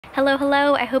Hello,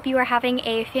 hello. I hope you are having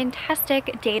a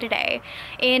fantastic day today.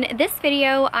 In this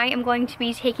video, I am going to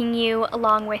be taking you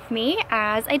along with me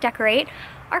as I decorate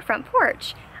our front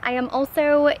porch. I am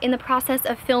also in the process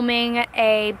of filming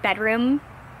a bedroom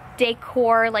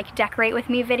decor, like decorate with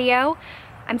me video.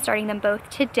 I'm starting them both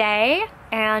today,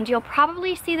 and you'll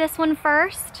probably see this one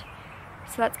first.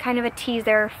 So that's kind of a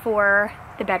teaser for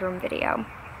the bedroom video.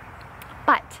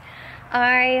 But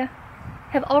I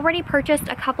have already purchased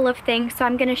a couple of things, so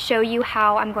I'm going to show you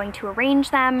how I'm going to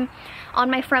arrange them on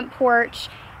my front porch,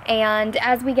 and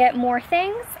as we get more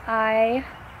things, I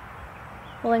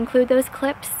will include those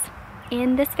clips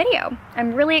in this video.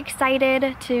 I'm really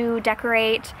excited to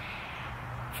decorate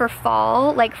for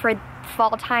fall, like for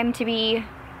fall time to be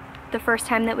the first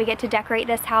time that we get to decorate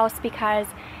this house, because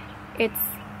it's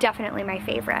definitely my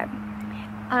favorite.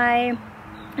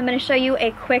 I'm going to show you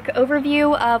a quick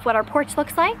overview of what our porch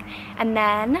looks like, and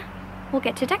then we'll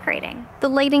get to decorating. The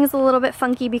lighting's a little bit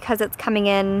funky because it's coming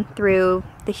in through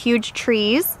the huge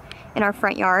trees in our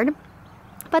front yard,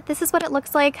 but this is what it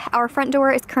looks like. Our front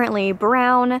door is currently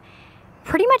brown.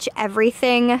 Pretty much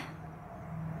everything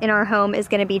in our home is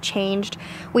going to be changed.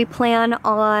 We plan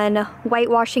on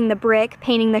whitewashing the brick,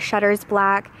 painting the shutters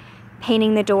black,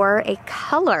 painting the door a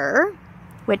color,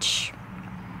 which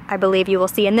I believe you will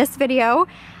see in this video.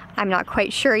 I'm not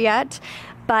quite sure yet,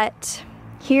 but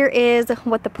here is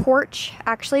what the porch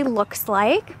actually looks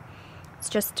like. It's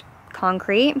just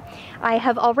concrete. I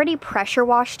have already pressure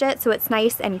washed it, so it's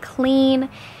nice and clean.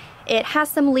 It has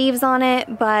some leaves on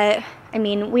it, but I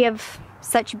mean, we have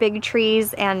such big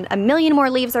trees and a million more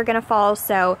leaves are gonna fall,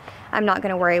 so I'm not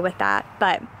gonna worry with that.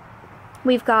 But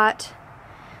we've got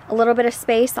a little bit of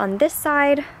space on this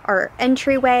side. Our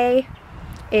entryway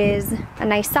is a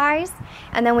nice size,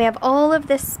 and then we have all of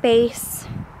this space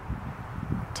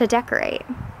to decorate.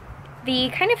 The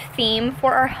kind of theme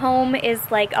for our home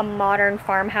is like a modern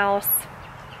farmhouse.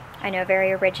 I know,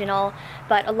 very original,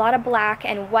 but a lot of black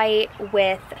and white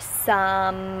with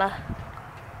some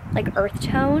like earth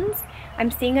tones.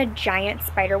 I'm seeing a giant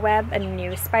spider web, a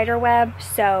new spider web,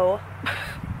 so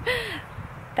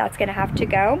that's gonna have to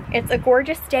go. It's a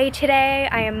gorgeous day today.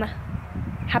 I am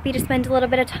happy to spend a little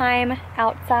bit of time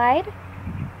outside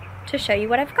to show you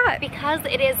what I've got. Because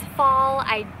it is fall,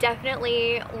 I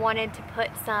definitely wanted to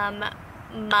put some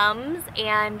mums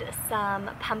and some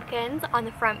pumpkins on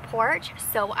the front porch.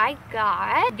 So I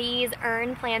got these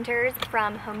urn planters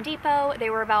from Home Depot. They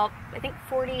were about, I think,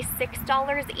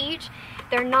 $46 each.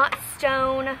 They're not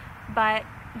stone, but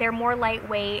they're more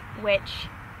lightweight, which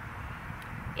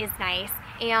is nice.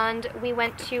 And we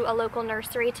went to a local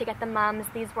nursery to get the mums.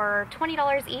 These were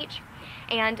 $20 each,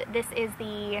 and this is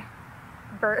the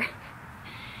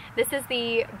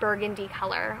burgundy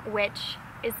color, which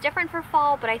is different for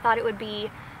fall, but I thought it would be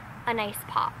a nice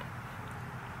pop.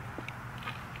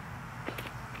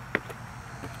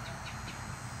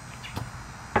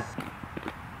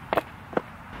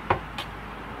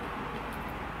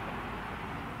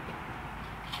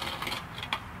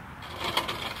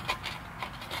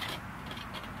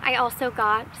 I also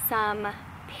got some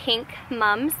pink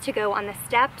mums to go on the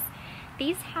steps.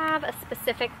 These have a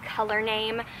specific color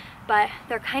name, but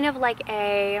they're kind of like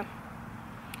a,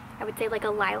 I would say like a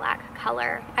lilac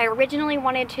color. I originally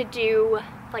wanted to do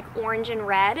like orange and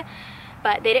red,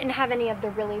 but they didn't have any of the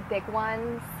really big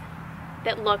ones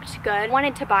that looked good. I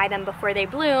wanted to buy them before they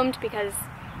bloomed because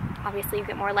obviously you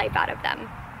get more life out of them.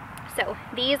 So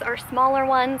these are smaller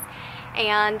ones,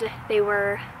 and they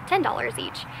were $10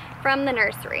 each from the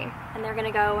nursery, and they're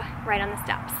gonna go right on the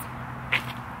steps.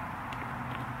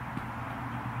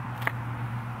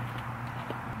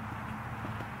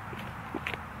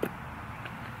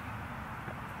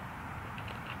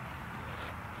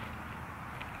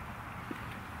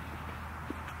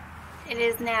 It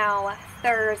is now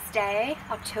Thursday,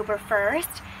 October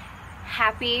 1st.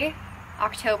 Happy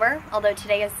October, although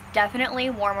today is definitely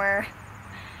warmer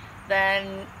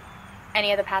than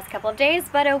any of the past couple of days,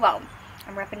 but oh well.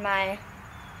 I'm repping my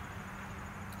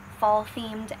fall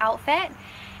themed outfit,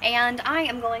 and I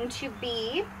am going to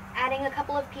be adding a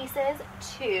couple of pieces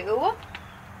to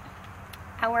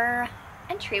our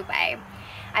entryway.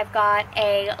 I've got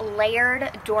a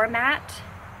layered doormat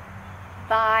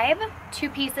vibe, 2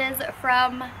 pieces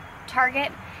from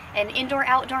Target, an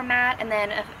indoor-outdoor mat, and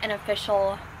then an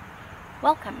official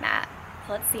welcome mat.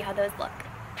 So let's see how those look.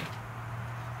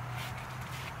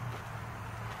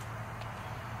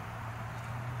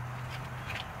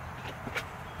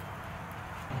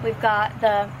 We've got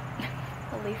the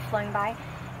leaf flowing by,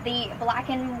 the black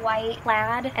and white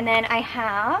plaid, and then I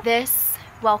have this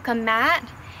welcome mat.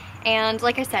 And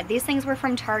like I said, these things were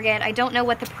from Target. I don't know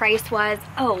what the price was.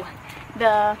 Oh,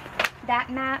 That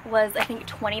mat was, I think,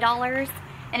 $20,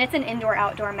 and it's an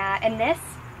indoor-outdoor mat. And this,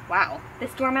 wow,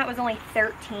 this doormat was only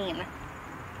 $13.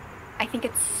 I think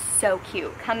it's so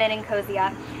cute. Come in and cozy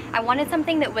up. I wanted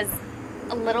something that was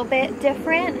a little bit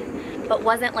different, but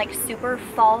wasn't like super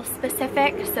fall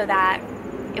specific, so that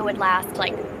it would last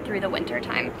like through the winter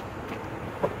time.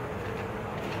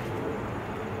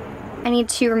 I need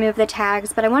to remove the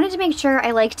tags, but I wanted to make sure I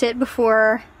liked it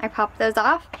before I popped those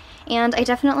off, and I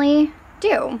definitely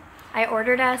do. I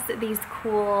ordered us these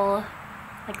cool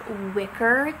like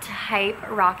wicker type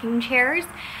rocking chairs,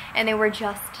 and they were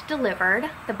just delivered.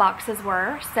 The boxes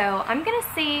were, so I'm gonna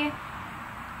see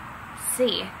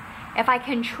if I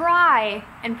can try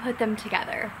and put them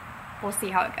together. We'll see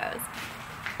how it goes.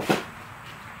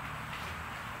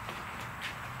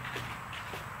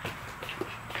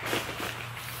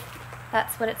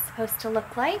 That's what it's supposed to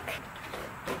look like.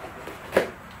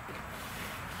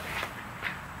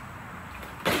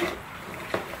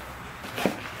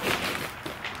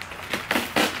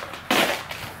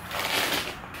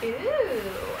 Ooh.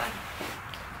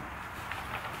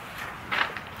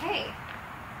 Hey.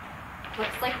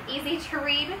 Looks like easy to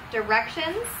read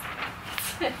directions.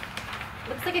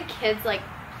 Looks like a kid's like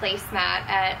placemat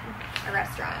at a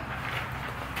restaurant.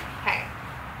 Okay.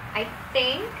 I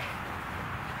think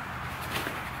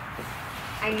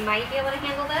I might be able to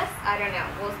handle this. I don't know.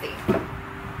 We'll see.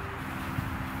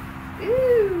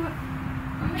 Ooh.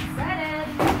 I'm excited.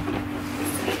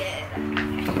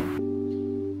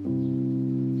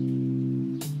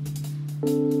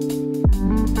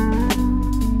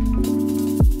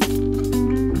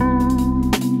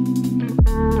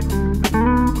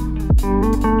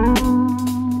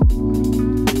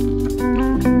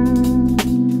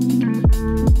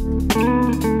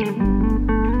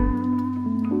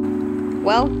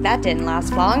 Well, that didn't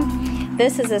last long.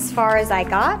 This is as far as I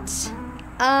got.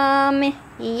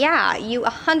 Yeah, you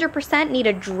 100% need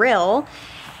a drill,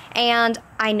 and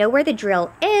I know where the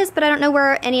drill is, but I don't know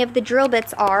where any of the drill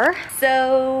bits are.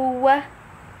 So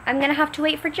I'm gonna have to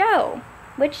wait for Joe,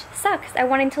 which sucks. I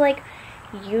wanted to like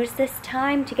use this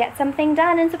time to get something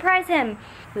done and surprise him.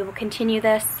 We will continue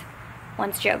this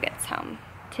once Joe gets home.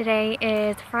 Today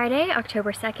is Friday,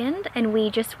 October 2nd, and we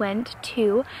just went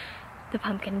to the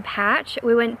pumpkin patch.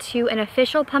 We went to an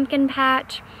official pumpkin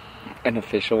patch. An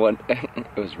official one? It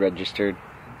was registered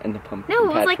in the pumpkin patch.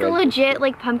 No, it was like a legit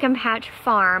like pumpkin patch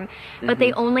farm, but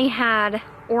they only had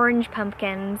orange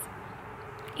pumpkins,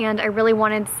 and I really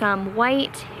wanted some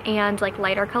white and like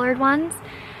lighter colored ones.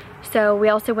 So we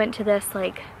also went to this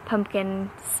like pumpkin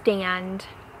stand,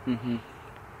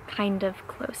 kind of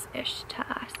close-ish to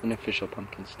us. An official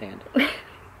pumpkin stand.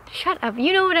 Shut up.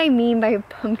 You know what I mean by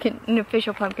an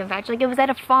official pumpkin patch. Like it was at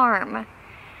a farm.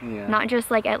 Yeah. Not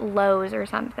just like at Lowe's or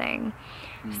something.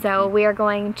 So we are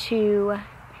going to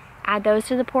add those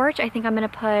to the porch. I think I'm going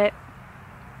to put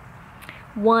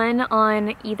one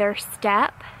on either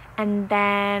step, and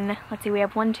then, let's see, we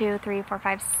have 1, 2, 3, 4,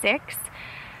 5, 6.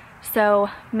 So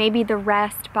maybe the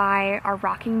rest by our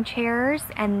rocking chairs,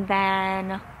 and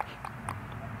then,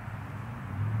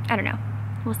 I don't know.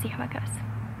 We'll see how it goes.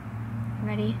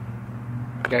 Ready?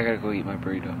 I gotta go eat my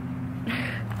burrito.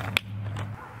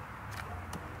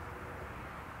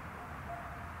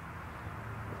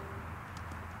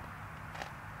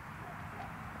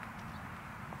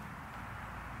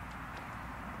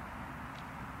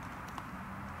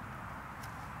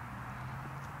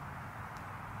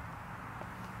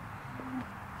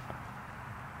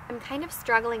 I'm kind of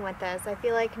struggling with this. I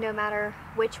feel like no matter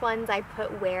which ones I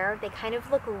put where, they kind of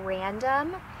look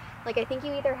random. Like I think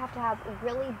you either have to have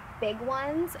really big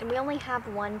ones, and we only have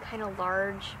one kind of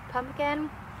large pumpkin,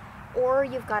 or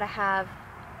you've got to have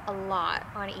a lot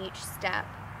on each step.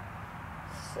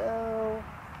 So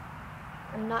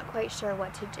I'm not quite sure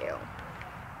what to do.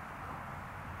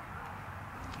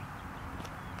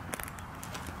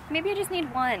 Maybe I just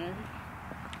need one.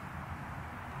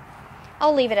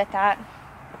 I'll leave it at that.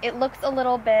 It looks a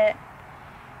little bit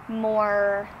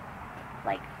more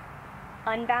like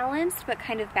unbalanced, but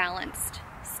kind of balanced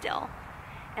still.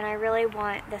 And I really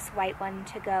want this white one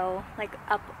to go like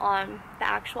up on the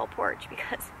actual porch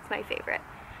because it's my favorite.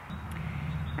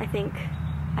 I think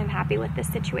I'm happy with this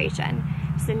situation.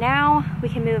 So now we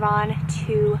can move on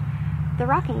to the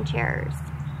rocking chairs.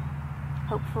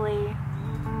 Hopefully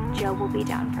Joe will be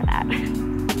down for that.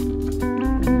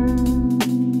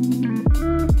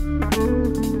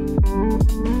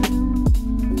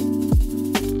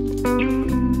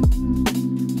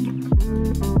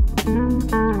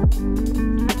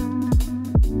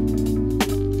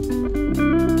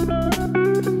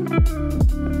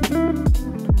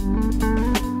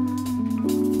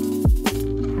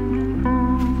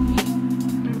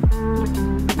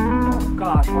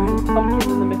 gosh, why are the pumpkins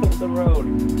in the middle of the road?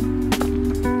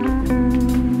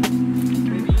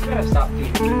 Maybe you gotta stop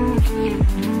doing that.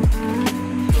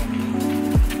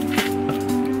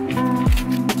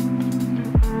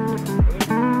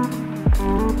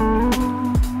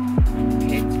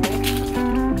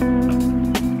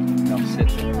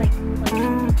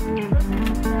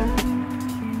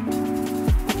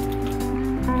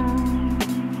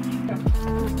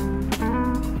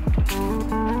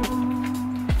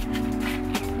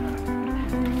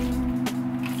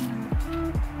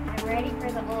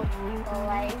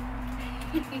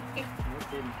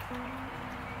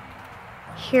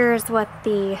 Here's what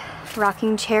the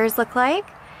rocking chairs look like.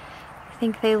 I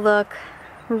think they look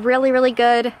really, really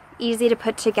good, easy to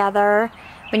put together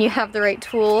when you have the right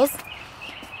tools.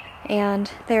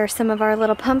 And there are some of our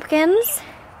little pumpkins,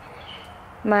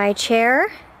 my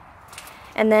chair,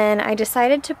 and then I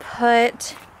decided to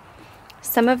put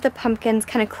some of the pumpkins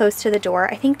kind of close to the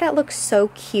door. I think that looks so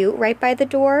cute right by the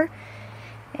door.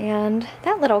 And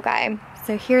that little guy.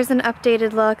 So here's an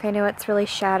updated look. I know it's really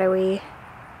shadowy.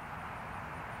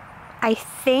 I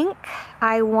think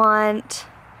I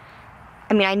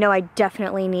know I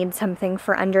definitely need something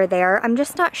for under there. I'm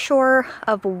just not sure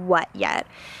of what yet.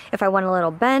 If I want a little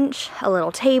bench, a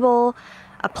little table,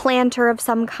 a planter of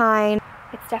some kind.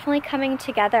 It's definitely coming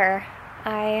together.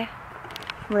 I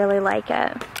really like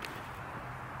it.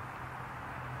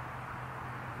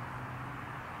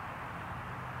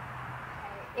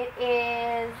 It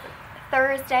is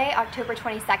Thursday, October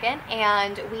 22nd,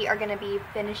 and we are going to be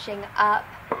finishing up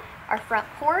our front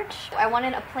porch. I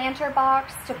wanted a planter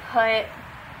box to put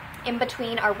in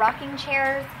between our rocking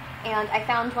chairs, and I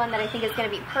found one that I think is going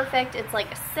to be perfect. It's like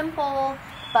simple,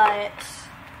 but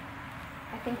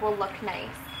I think will look nice.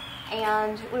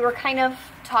 And we were kind of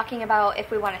talking about if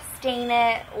we want to stain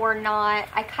it or not.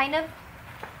 I kind of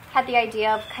had the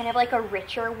idea of kind of like a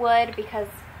richer wood because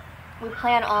we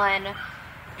plan on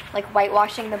like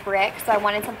whitewashing the brick, so I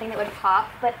wanted something that would pop.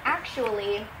 But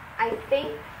actually, I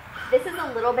think this is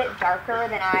a little bit darker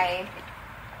than I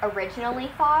originally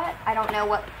thought. I don't know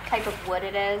what type of wood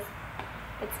it is.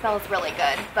 It smells really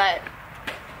good, but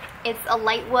it's a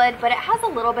light wood, but it has a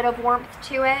little bit of warmth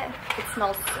to it. It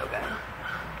smells so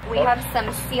good. We have some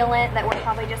sealant that we're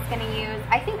probably just going to use.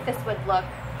 I think this would look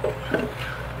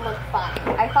fine.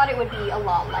 I thought it would be a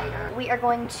lot lighter. We are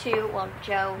going to, well,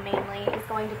 Joe mainly is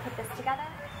going to put this together.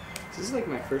 This is like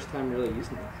my first time really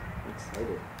using this. I'm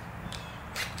excited.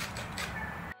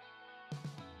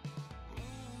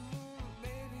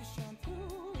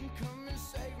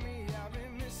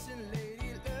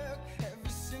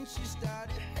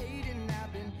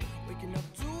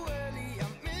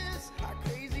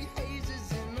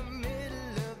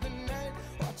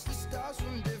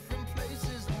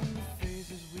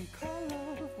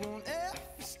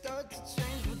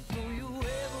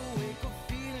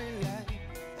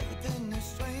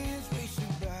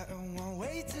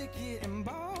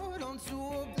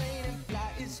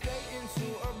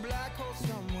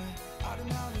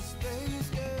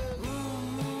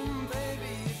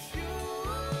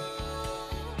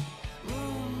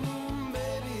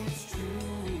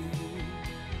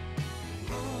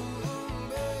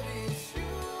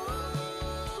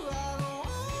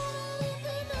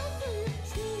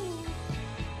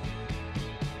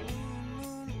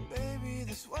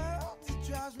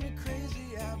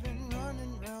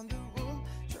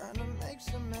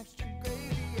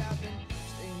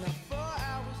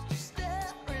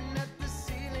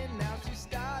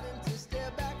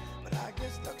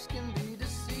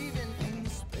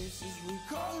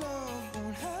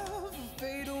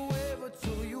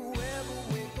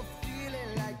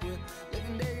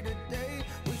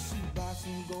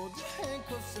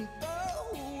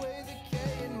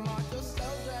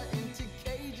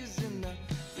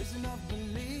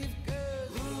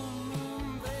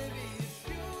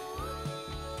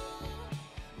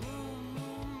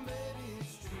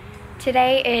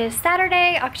 Today is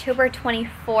Saturday, October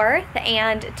 24th,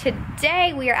 and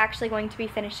today we are actually going to be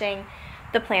finishing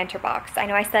the planter box. I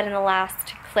know I said in the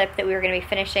last clip that we were going to be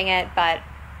finishing it, but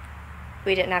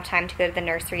we didn't have time to go to the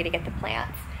nursery to get the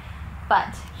plants.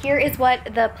 But here is what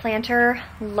the planter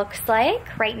looks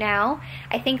like right now.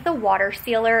 I think the water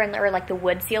sealer or like the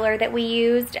wood sealer that we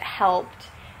used helped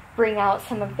bring out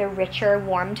some of the richer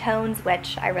warm tones,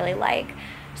 which I really like.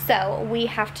 So we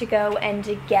have to go and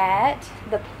get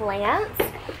the plants.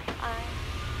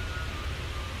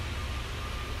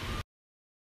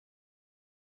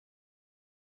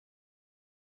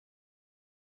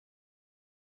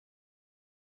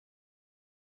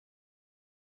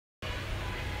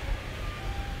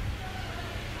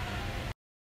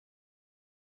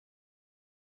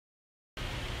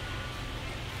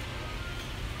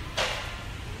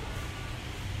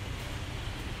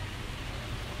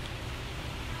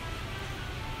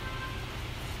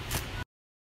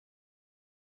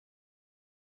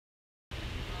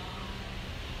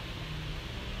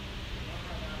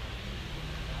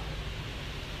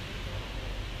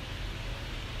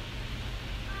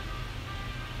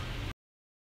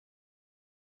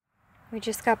 We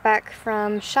just got back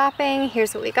from shopping.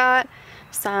 Here's what we got.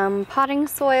 Some potting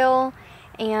soil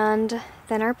and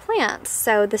then our plants.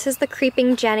 So this is the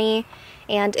Creeping Jenny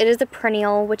and it is a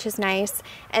perennial, which is nice.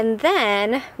 And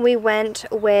then we went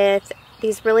with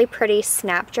these really pretty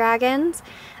snapdragons.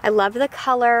 I love the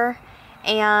color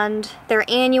and they're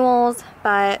annuals,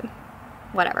 but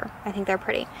whatever. I think they're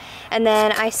pretty. And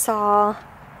then I saw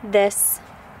this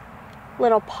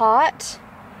little pot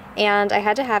and I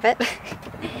had to have it.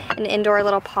 An indoor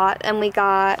little pot, and we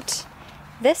got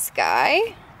this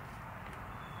guy,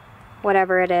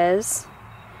 whatever it is,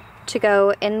 to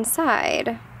go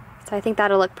inside. So I think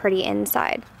that'll look pretty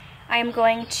inside. I am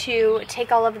going to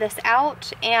take all of this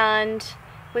out and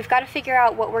we've got to figure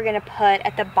out what we're gonna put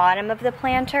at the bottom of the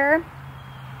planter.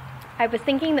 I was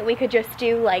thinking that we could just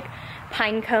do like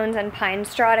pine cones and pine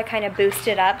straw to kind of boost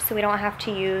it up so we don't have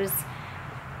to use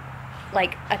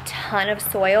like a ton of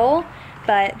soil.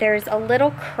 But there's a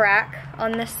little crack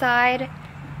on the side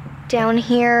down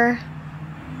here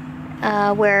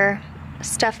where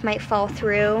stuff might fall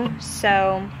through,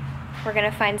 so we're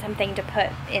gonna find something to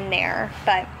put in there.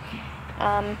 But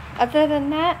other than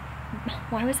that,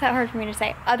 why was that hard for me to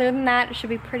say? Other than that, it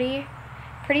should be pretty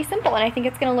simple, and I think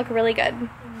it's gonna look really good.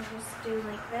 Just do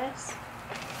like this.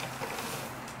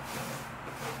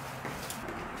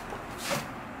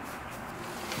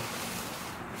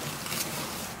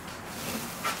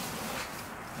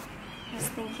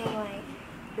 Thinking like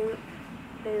boop,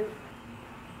 boop,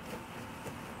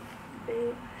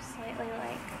 boop, slightly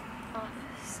like off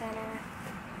center.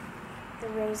 The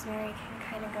rosemary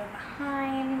can kind of go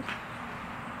behind,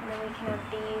 and then we can have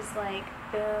these like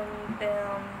boom,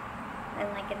 boom, and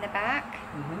like in the back.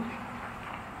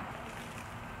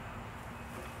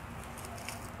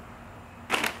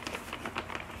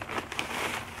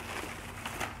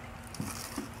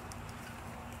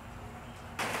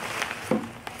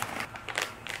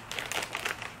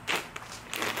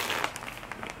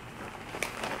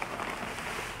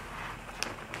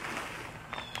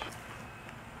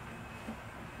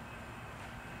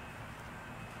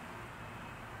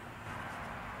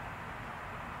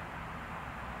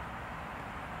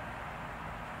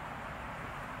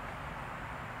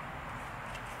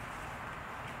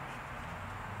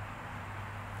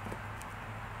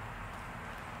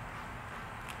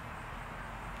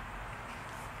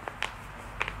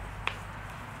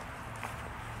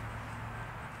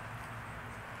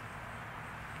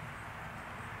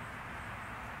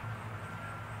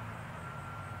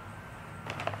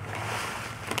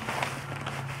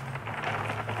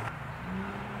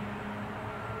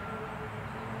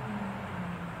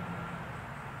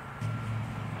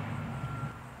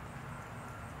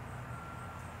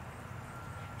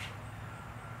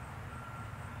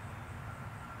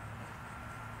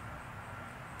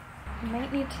 You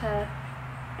might need to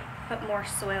put more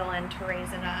soil in to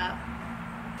raise it up.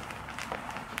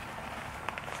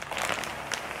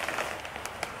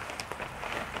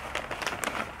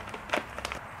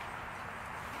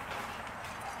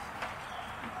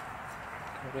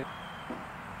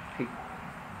 Hey.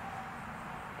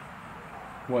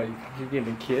 What, you think you're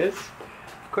getting a kiss?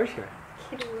 Of course you are.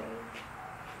 Get away.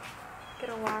 Get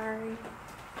away.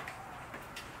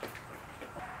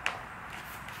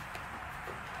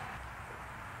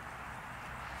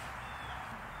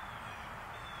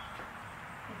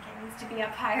 To be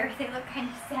up higher, they look kind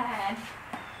of sad,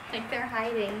 like they're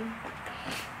hiding.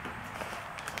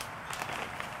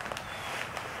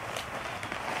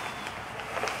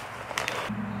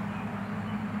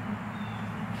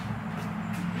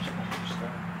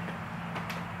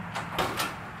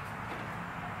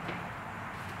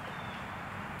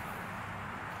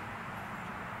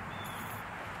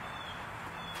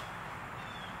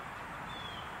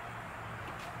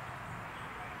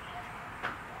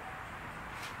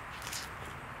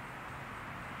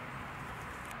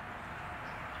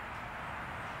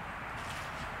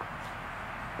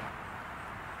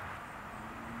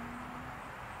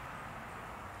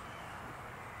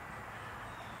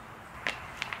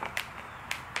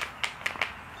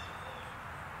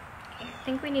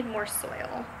 I think we need more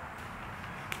soil.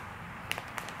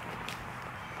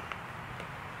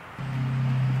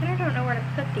 I don't know where to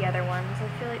put the other ones.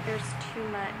 I feel like there's too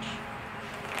much.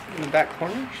 In the back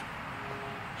corners?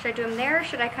 Should I do them there, or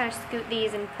should I kind of scoot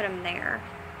these and put them there?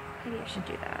 Maybe I should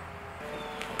do that.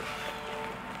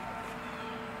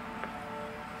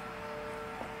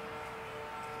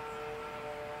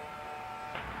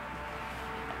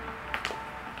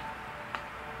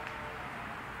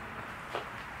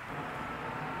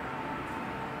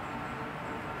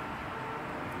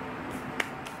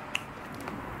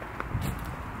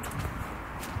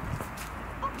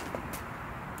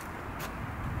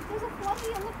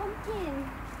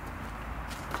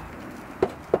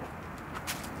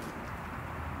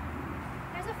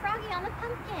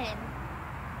 pumpkin.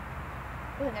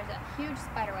 Ooh, and there's a huge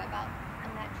spider web out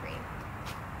on that tree.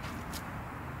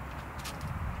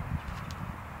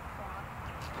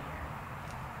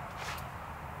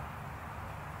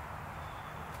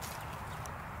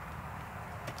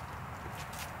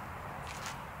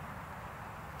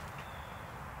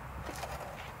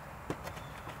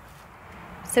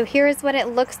 So here's what it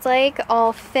looks like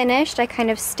all finished. I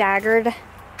kind of staggered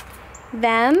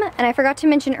them. And I forgot to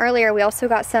mention earlier, we also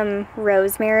got some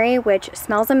rosemary, which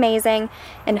smells amazing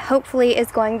and hopefully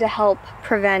is going to help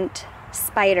prevent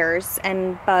spiders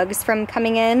and bugs from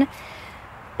coming in.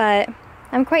 But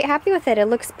I'm quite happy with it. It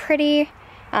looks pretty.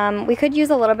 We could use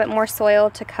a little bit more soil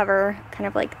to cover kind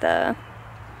of like the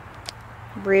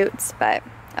roots, but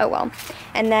oh well.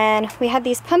 And then we had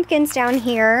these pumpkins down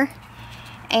here,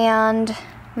 and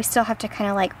we still have to kind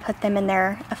of like put them in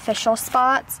their official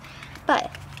spots.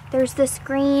 But there's this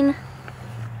green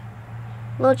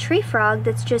little tree frog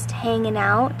that's just hanging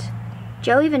out.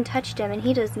 Joe even touched him and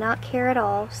he does not care at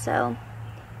all. So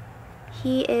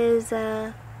he is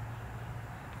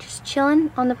just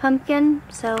chilling on the pumpkin,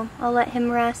 so I'll let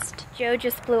him rest. Joe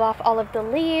just blew off all of the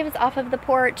leaves off of the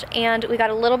porch and we got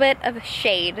a little bit of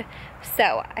shade.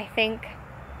 So I think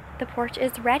the porch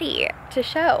is ready to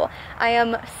show. I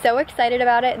am so excited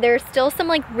about it. There's still some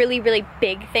like really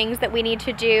big things that we need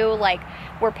to do. Like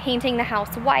we're painting the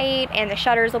house white and the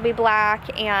shutters will be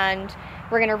black, and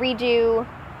we're gonna redo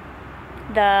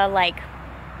the like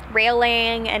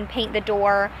railing and paint the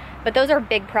door. But those are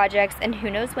big projects and who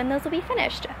knows when those will be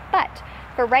finished. But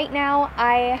for right now,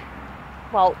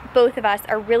 well, both of us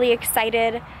are really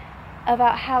excited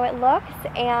about how it looks,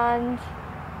 and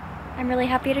I'm really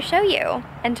happy to show you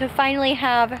and to finally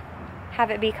have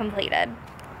it be completed.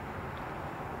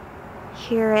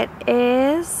 Here it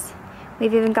is.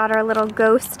 We've even got our little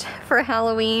ghost for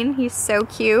Halloween. He's so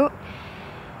cute.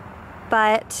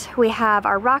 But we have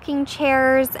our rocking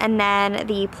chairs and then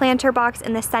the planter box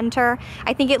in the center.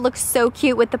 I think it looks so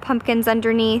cute with the pumpkins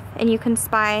underneath, and you can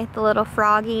spy the little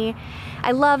froggy.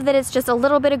 I love that it's just a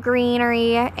little bit of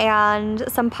greenery and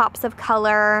some pops of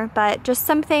color, but just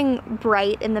something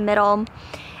bright in the middle.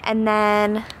 And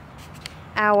then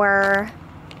our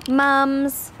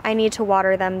mums, I need to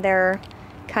water them. They're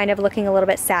kind of looking a little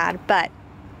bit sad, but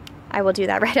I will do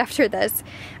that right after this.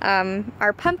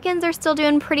 Our pumpkins are still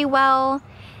doing pretty well.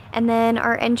 And then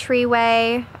our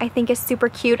entryway, I think, is super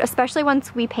cute, especially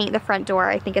once we paint the front door.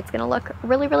 I think it's gonna look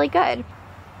really good.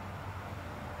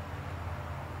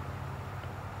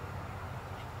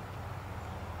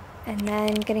 And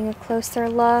then getting a closer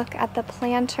look at the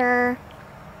planter.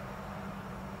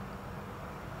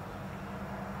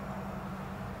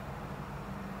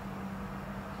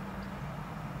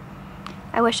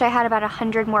 I wish I had about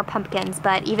 100 more pumpkins,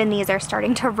 but even these are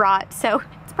starting to rot, so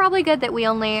it's probably good that we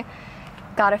only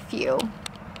got a few.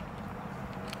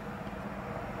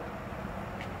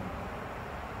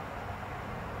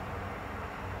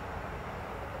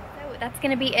 So that's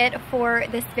gonna be it for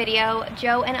this video.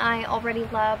 Joe and I already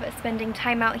love spending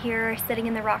time out here, sitting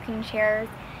in the rocking chairs,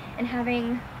 and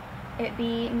having it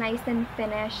be nice and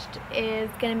finished is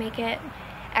gonna make it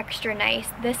extra nice.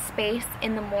 This space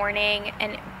in the morning,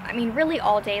 and I mean really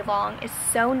all day long, is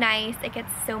so nice. It gets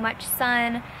so much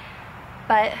sun,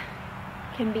 but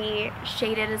can be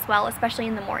shaded as well, especially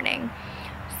in the morning.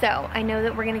 So I know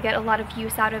that we're gonna get a lot of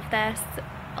use out of this,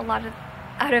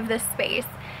 out of this space.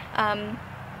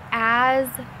 As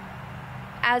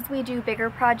we do bigger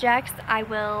projects, I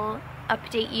will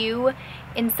update you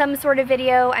in some sort of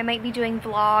video. I might be doing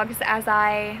vlogs as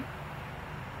I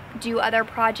do other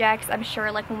projects. I'm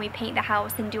sure like when we paint the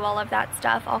house and do all of that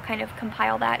stuff, I'll kind of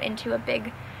compile that into a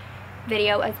big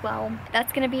video as well.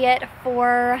 That's gonna be it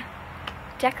for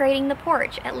decorating the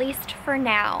porch, at least for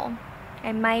now.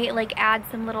 I might like add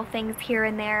some little things here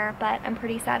and there, but I'm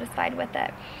pretty satisfied with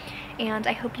it. And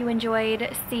I hope you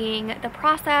enjoyed seeing the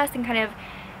process and kind of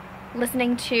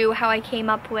listening to how I came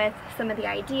up with some of the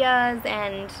ideas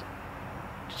and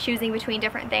choosing between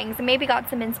different things, and maybe got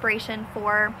some inspiration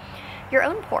for your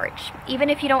own porch. Even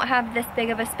if you don't have this big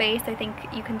of a space, I think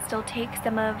you can still take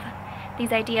some of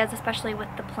these ideas, especially with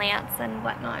the plants and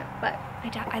whatnot. But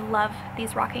I love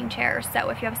these rocking chairs, so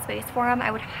if you have space for them,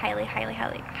 I would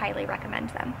highly recommend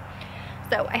them.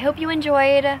 So I hope you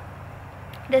enjoyed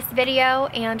this video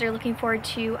and are looking forward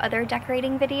to other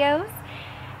decorating videos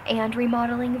and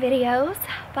remodeling videos.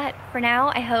 But for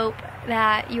now, I hope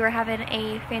that you are having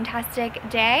a fantastic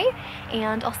day,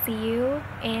 and I'll see you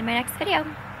in my next video.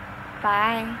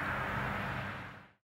 Bye.